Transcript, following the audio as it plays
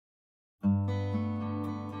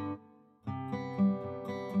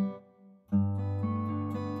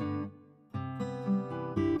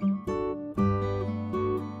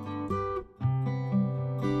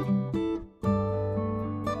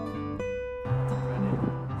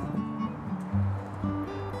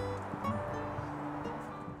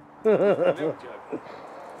Milk jug.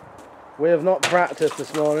 We have not practiced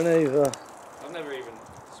this morning either. I've never even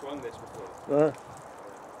swung this before.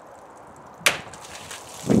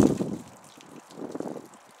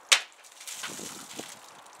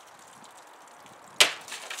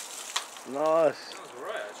 Nice. That was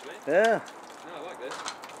alright actually. Yeah. No, I like this.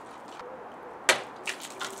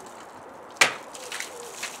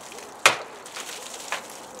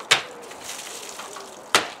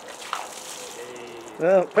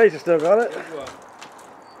 Well, Peter still got it. Good one.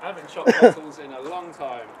 I haven't shot bottles in a long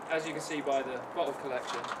time. As you can see by the bottle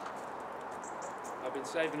collection, I've been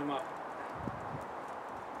saving them up.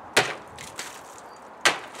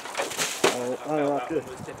 Oh, I I felt like that it.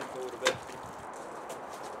 one was tipping forward a bit.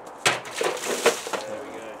 There we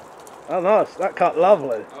go. Oh, nice. That cut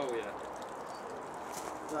lovely. Oh yeah.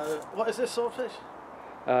 What is this swordfish?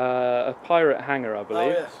 A pirate hanger, I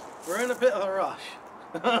believe. Oh yes. We're in a bit of a rush.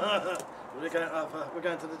 we're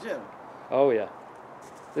going to the gym. Oh yeah.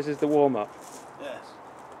 This is the warm up. Yes.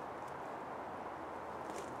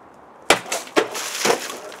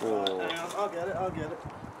 Oh. Right, hang on, I'll get it.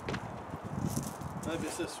 Maybe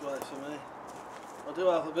it's this way for me. I do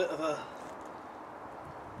have a bit of a...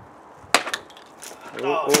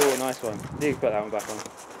 Oh, nice one. You can put that one back on.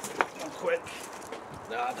 I'm quick.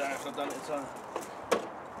 No, I don't know if I've done it in time.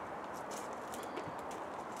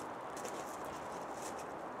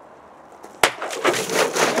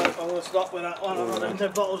 Right, I'm going to stop with that one. I've got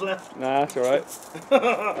 10 bottles left. Nah, that's alright.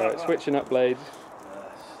 Alright, switching up blades.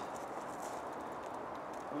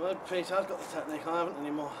 Well, Peter has got the technique, I haven't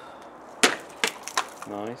anymore.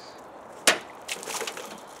 Nice. There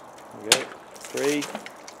we go. 3,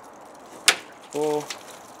 4,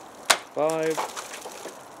 5,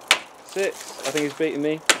 6. I think he's beating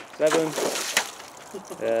me. 7.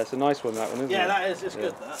 Yeah, it's a nice one, that one, isn't it? Yeah, that is. It's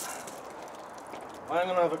good, that. I'm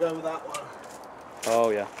going to have a go with that one. Oh,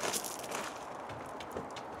 yeah.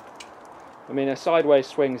 I mean, a sideways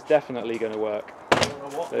swing's definitely going to work.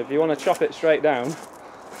 So if you want to chop it straight down.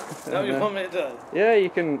 Is that what you want me to do? Yeah, you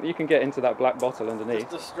can get into that black bottle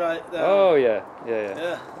underneath. Just straight down. Oh yeah.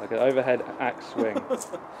 Like an overhead axe swing.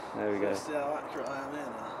 There we go. Let's see how accurate I am here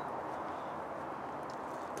now.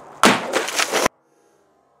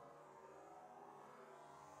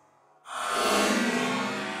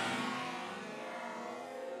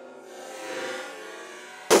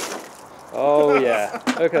 Oh yeah.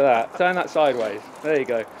 Look at that. Turn that sideways. There you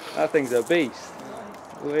go. That thing's a beast.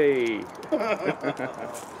 Whee.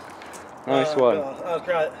 Nice one. God, that was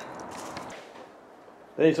great.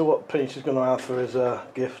 These are what Peter's going to have for his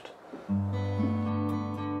gift.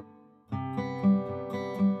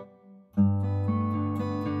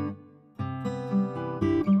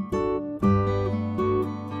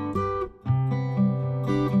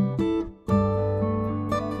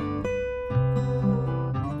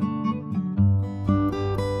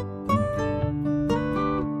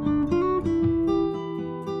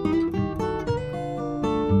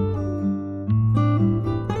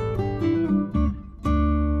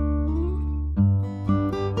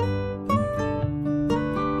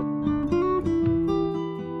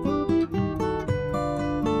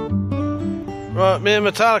 Right, me and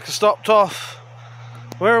Metallica stopped off.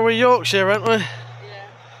 Where are we? Yorkshire, aren't we? Yeah.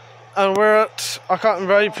 And we're at, I can't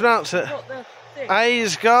remember how you pronounce it. What the thing?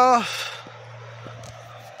 Aysgarth.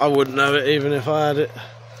 I wouldn't know it even if I had it. Do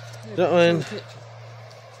you know what I mean?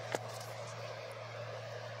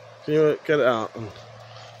 Can you get it out?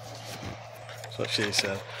 That's what she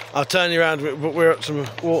said. I'll turn you around, but we're at some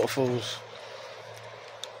waterfalls.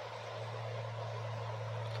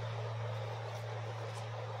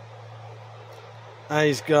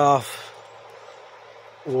 Aysgarth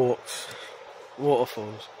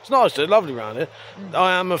waterfalls. It's nice, it's lovely around here.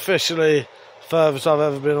 I am officially furthest I've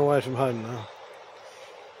ever been away from home now.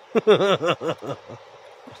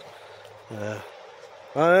 Yeah.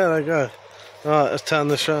 Oh yeah, there you go. Right, let's turn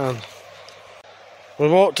this round. We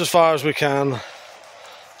walked as far as we can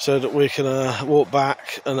so that we can walk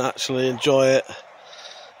back and actually enjoy it.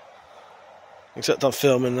 Except I'm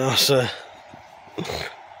filming now, so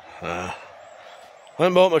I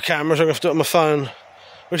haven't bought my camera, so I'm going to have to do it on my phone,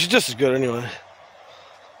 which is just as good anyway.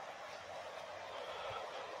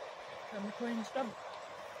 And the Queen's stump.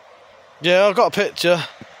 Yeah, I've got a picture.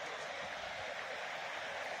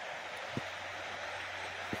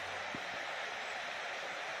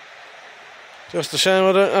 Just a shame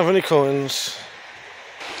I don't have any coins.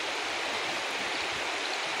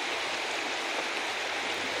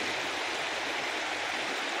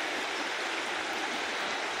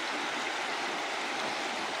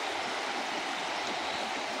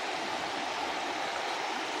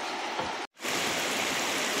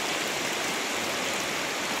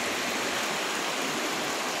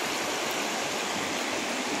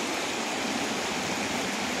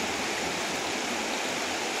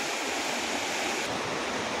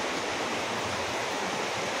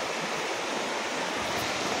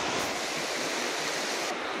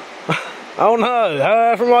 Oh no,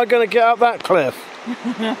 how am I going to get up that cliff?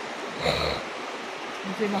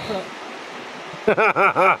 See my foot.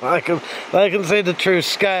 they can see the true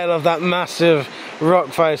scale of that massive rock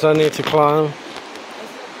face I need to climb.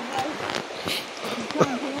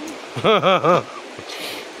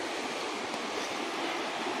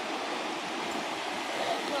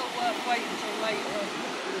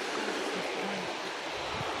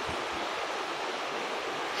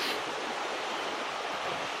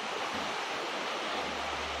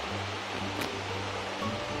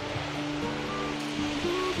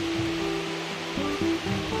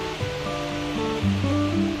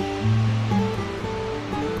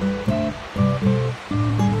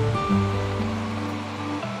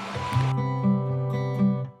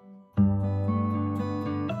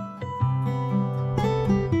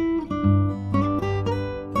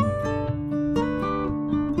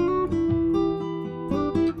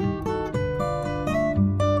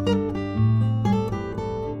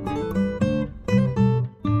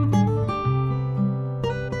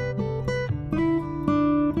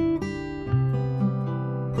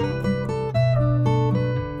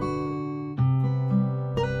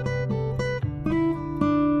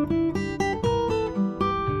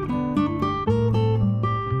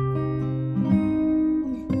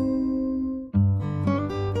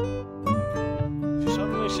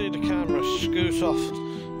 Scoot off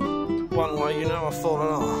one way, you know I've fallen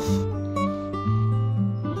off.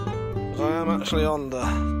 Because I am actually under,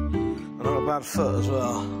 and I've got a bad foot as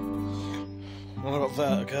well. And I've got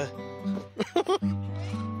vertigo.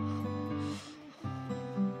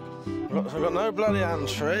 I've got no bloody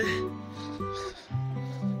hands free.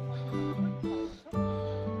 I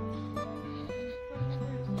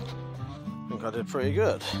think I did pretty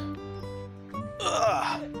good.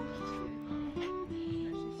 Ugh.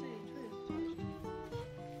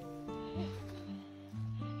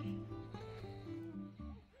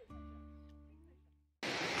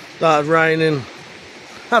 Started raining.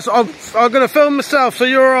 I'm going to film myself, so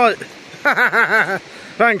you're alright.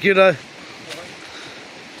 Thank you though.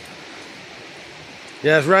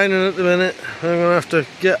 Yeah, it's raining at the minute. I'm going to have to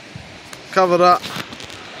get covered up.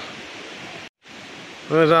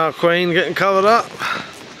 There's our queen getting covered up.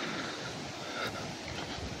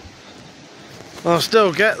 I'll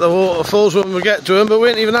still get the waterfalls when we get to them, but we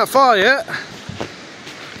ain't even that far yet.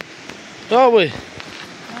 Are we?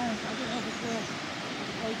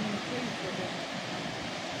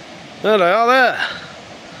 There they are there.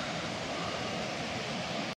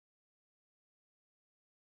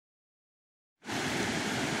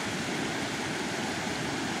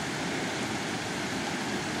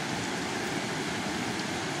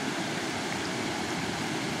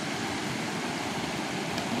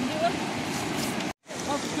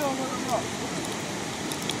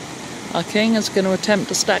 Our king is going to attempt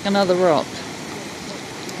to stack another rock.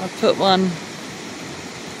 I've put one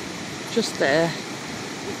just there.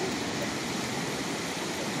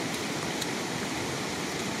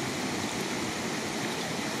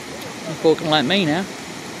 You're walking like me now.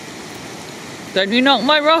 Don't you knock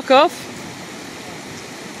my rock off?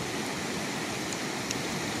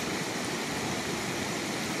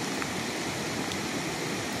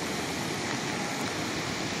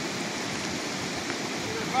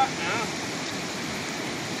 Back now.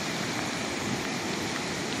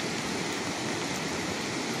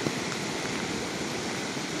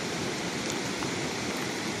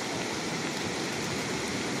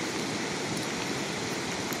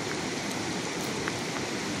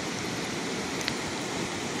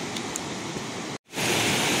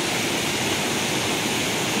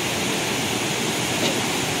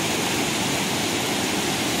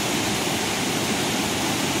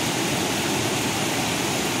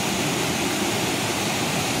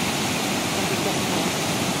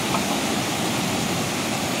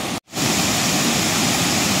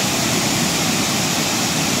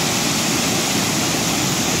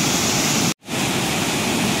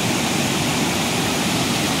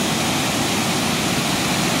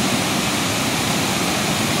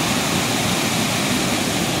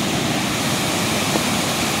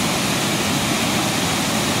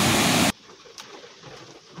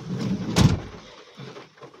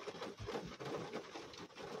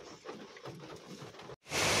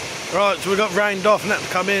 Right, so we got rained off and had to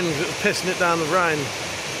come in, pissing it down with rain.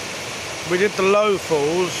 We did the low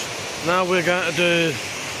falls, now we're going to do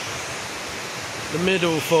the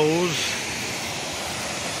middle falls.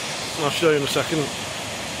 I'll show you in a second.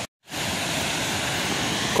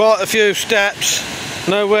 Quite a few steps,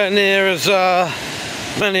 nowhere near as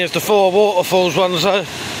many as the 4 waterfalls ones though.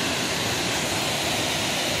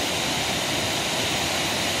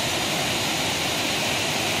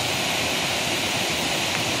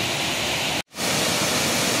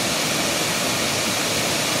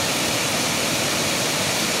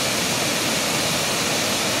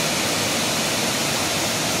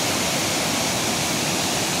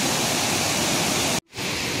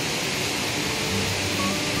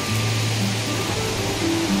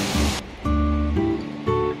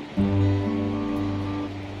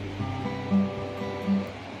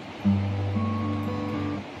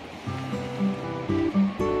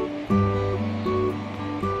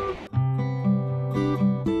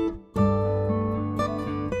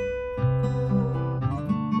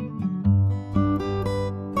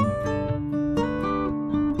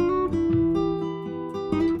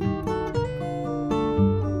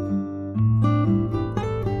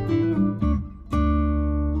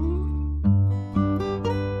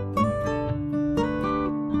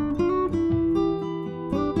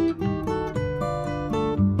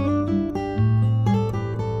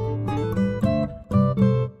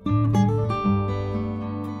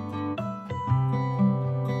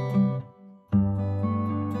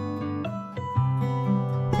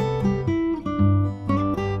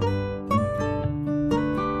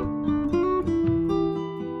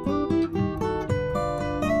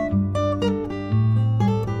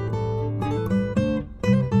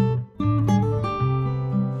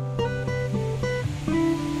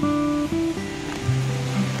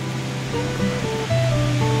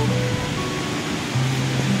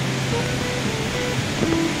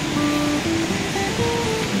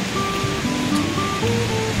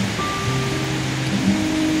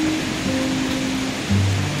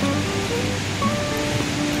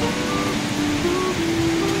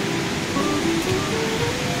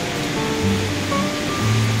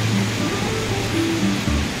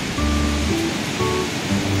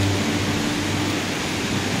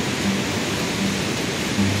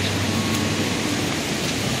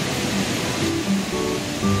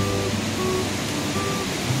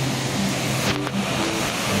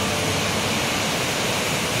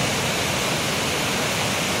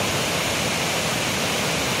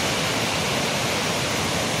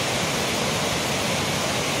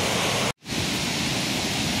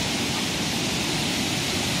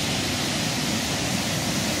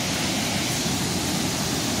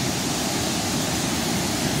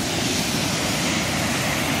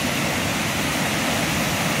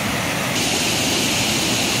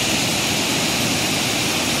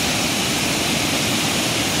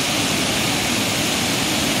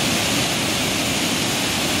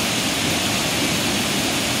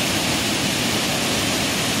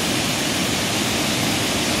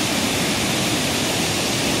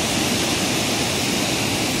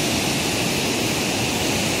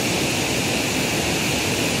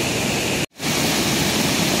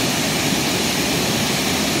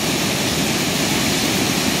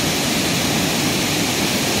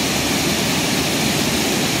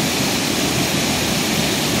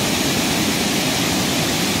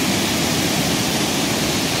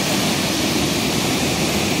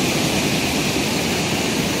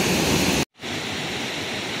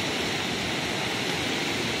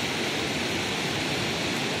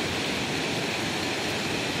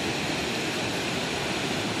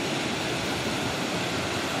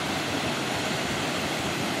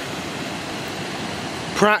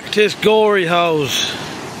 Practice gory holes.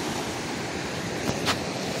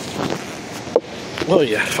 Oh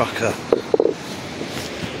yeah, fucker.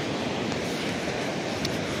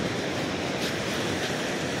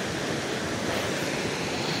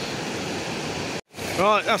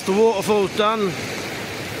 Right, that's the waterfalls done.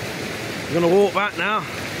 I'm gonna walk back now.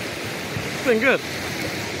 It's been good.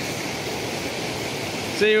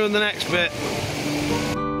 See you in the next bit.